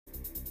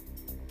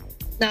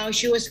Now,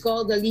 she was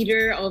called the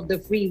leader of the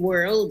free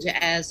world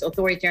as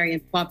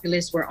authoritarian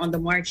populists were on the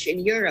march in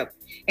Europe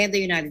and the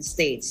United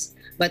States.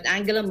 But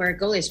Angela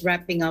Merkel is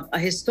wrapping up a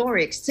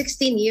historic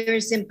 16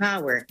 years in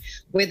power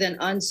with an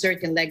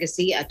uncertain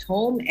legacy at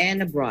home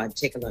and abroad.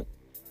 Take a look.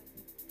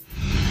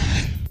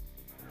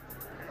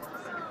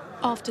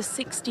 After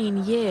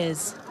 16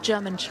 years,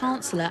 German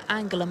Chancellor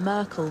Angela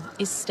Merkel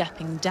is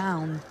stepping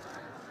down.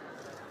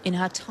 In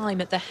her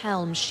time at the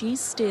helm, she's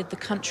steered the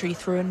country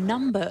through a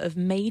number of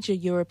major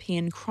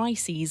European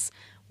crises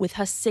with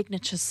her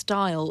signature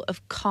style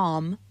of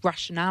calm,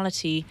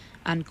 rationality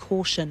and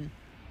caution.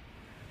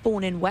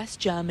 Born in West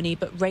Germany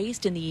but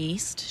raised in the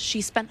East,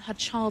 she spent her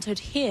childhood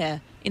here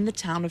in the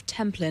town of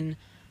Templin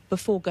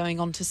before going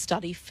on to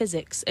study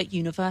physics at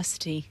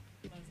university.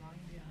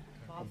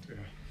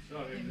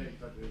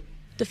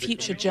 The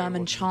future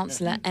German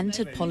Chancellor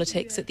entered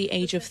politics at the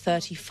age of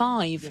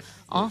 35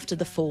 after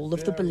the fall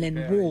of the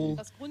Berlin Wall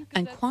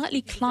and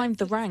quietly climbed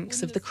the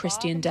ranks of the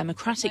Christian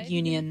Democratic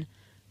Union,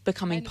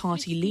 becoming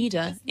party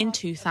leader in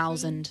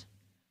 2000.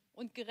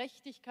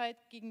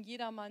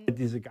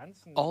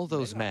 All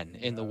those men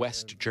in the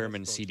West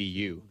German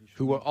CDU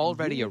who were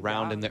already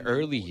around in the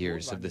early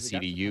years of the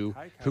CDU,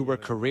 who were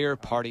career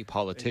party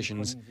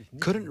politicians,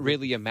 couldn't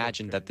really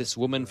imagine that this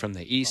woman from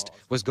the East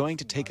was going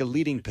to take a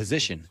leading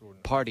position,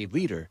 party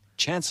leader,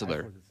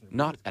 chancellor,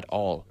 not at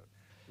all.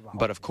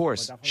 But of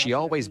course, she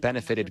always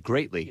benefited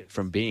greatly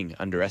from being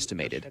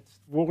underestimated.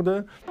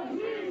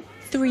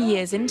 3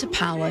 years into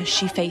power,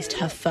 she faced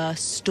her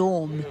first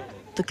storm,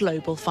 the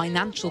global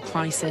financial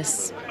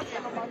crisis.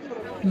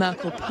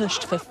 Merkel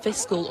pushed for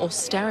fiscal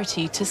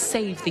austerity to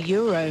save the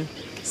euro,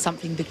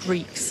 something the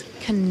Greeks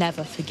can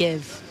never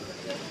forgive.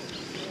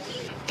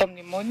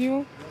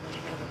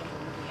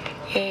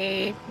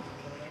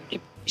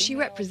 She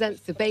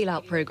represents the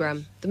bailout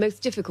programme, the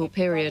most difficult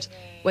period,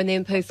 when they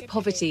imposed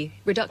poverty,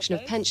 reduction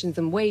of pensions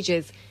and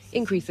wages,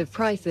 increase of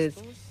prices.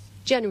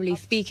 Generally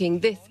speaking,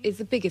 this is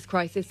the biggest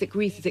crisis that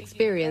Greece has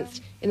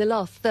experienced in the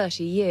last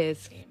 30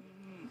 years.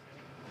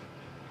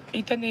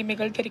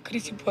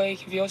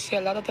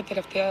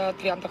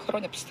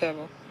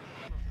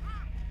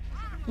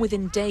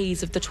 Within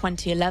days of the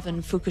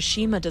 2011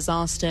 Fukushima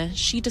disaster,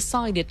 she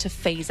decided to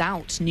phase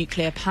out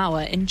nuclear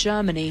power in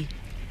Germany.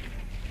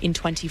 In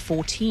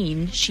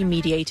 2014, she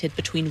mediated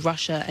between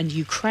Russia and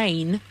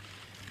Ukraine.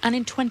 And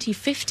in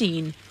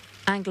 2015,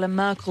 Angela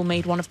Merkel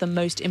made one of the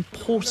most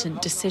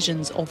important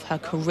decisions of her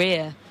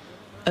career,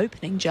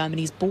 opening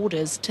Germany's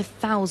borders to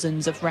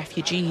thousands of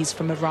refugees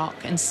from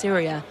Iraq and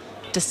Syria,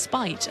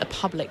 despite a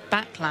public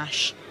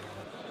backlash.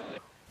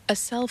 A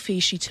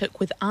selfie she took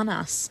with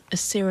Anas, a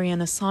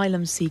Syrian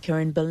asylum seeker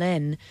in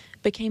Berlin,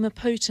 became a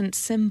potent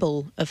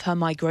symbol of her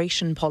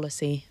migration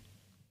policy.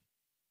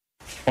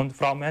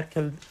 Mrs.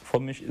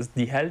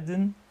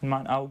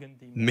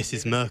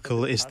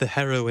 Merkel is the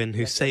heroine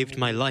who saved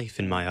my life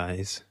in my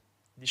eyes.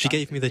 She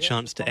gave me the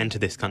chance to enter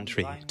this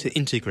country, to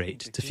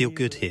integrate, to feel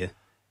good here.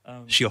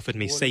 She offered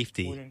me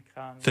safety.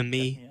 For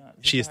me,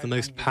 she is the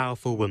most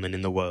powerful woman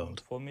in the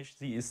world.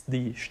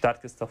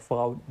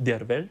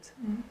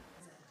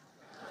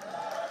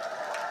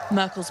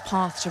 Merkel's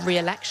path to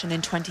re-election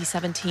in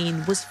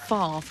 2017 was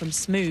far from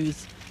smooth.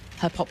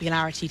 Her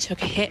popularity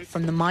took a hit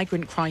from the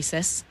migrant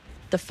crisis,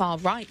 the far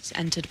right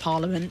entered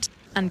parliament,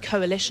 and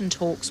coalition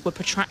talks were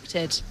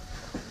protracted.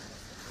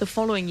 The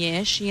following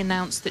year, she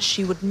announced that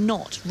she would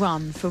not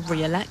run for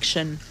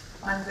re-election.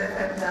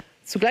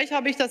 Zugleich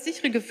habe ich das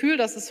sichere Gefühl,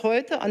 dass es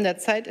heute an der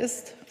Zeit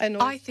ist,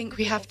 I think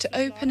we have to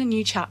open a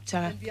new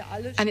chapter,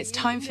 and it's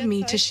time for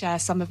me to share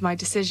some of my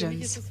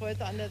decisions.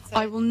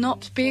 I will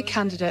not be a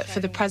candidate for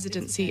the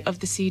presidency of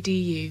the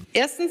CDU.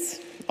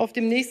 Erstens, auf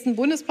dem nächsten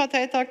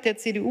Bundesparteitag der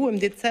CDU im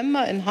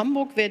Dezember in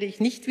Hamburg werde ich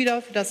nicht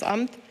wieder für das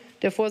Amt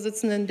der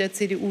Vorsitzenden der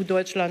CDU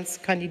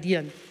Deutschlands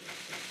kandidieren.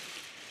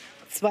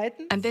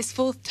 Zweitens, And this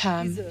fourth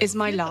term is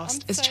my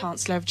last as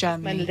Chancellor of meine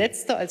Germany.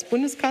 letzte als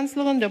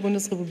Bundeskanzlerin der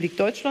Bundesrepublik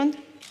Deutschland.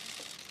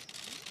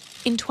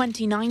 In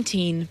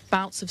 2019,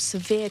 bouts of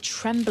severe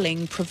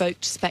trembling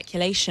provoked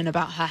speculation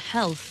about her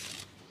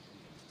health.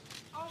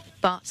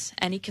 But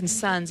any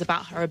concerns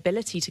about her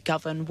ability to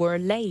govern were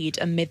allayed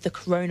amid the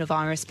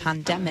coronavirus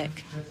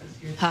pandemic.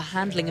 Her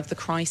handling of the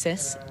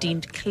crisis,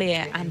 deemed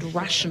clear and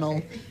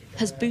rational,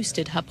 has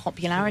boosted her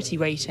popularity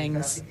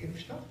ratings.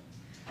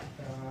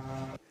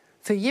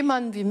 Für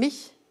jemanden wie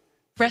mich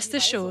Rest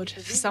assured,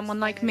 for someone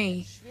like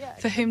me,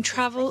 for whom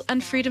travel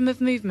and freedom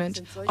of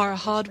movement are a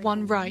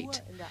hard-won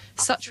right,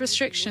 such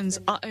restrictions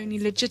are only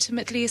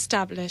legitimately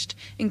established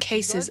in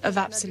cases of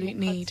absolute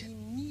need.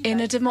 In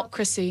a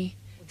democracy,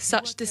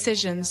 such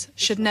decisions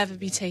should never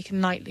be taken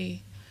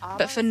lightly,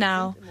 but for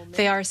now,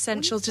 they are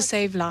essential to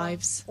save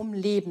lives.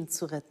 Leben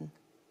zu retten.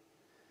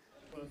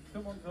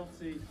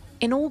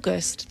 In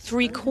August,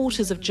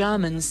 3/4 of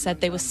Germans said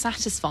they were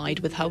satisfied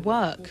with her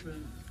work.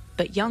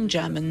 But young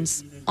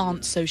Germans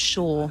aren't so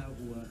sure.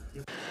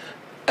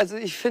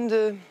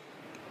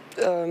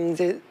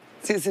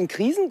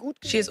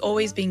 She has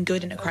always been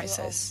good in a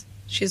crisis.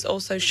 She has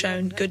also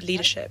shown good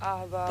leadership,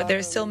 but there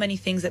are still many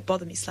things that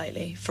bother me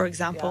slightly. For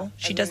example,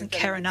 she doesn't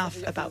care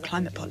enough about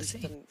climate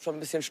policy. Schon ein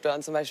bisschen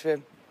stören, zum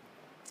Beispiel,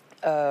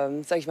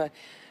 sag ich mal,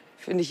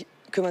 finde ich,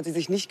 kümmert sie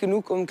sich nicht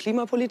genug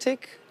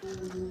Klimapolitik.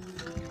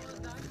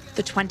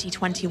 The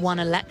 2021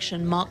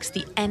 election marks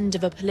the end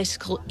of a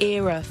political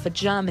era for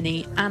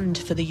Germany and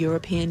for the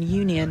European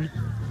Union.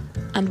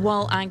 And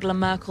while Angela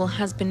Merkel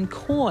has been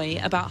coy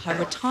about her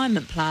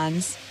retirement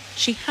plans,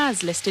 she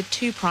has listed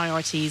two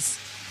priorities: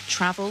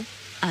 travel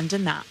and a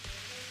nap.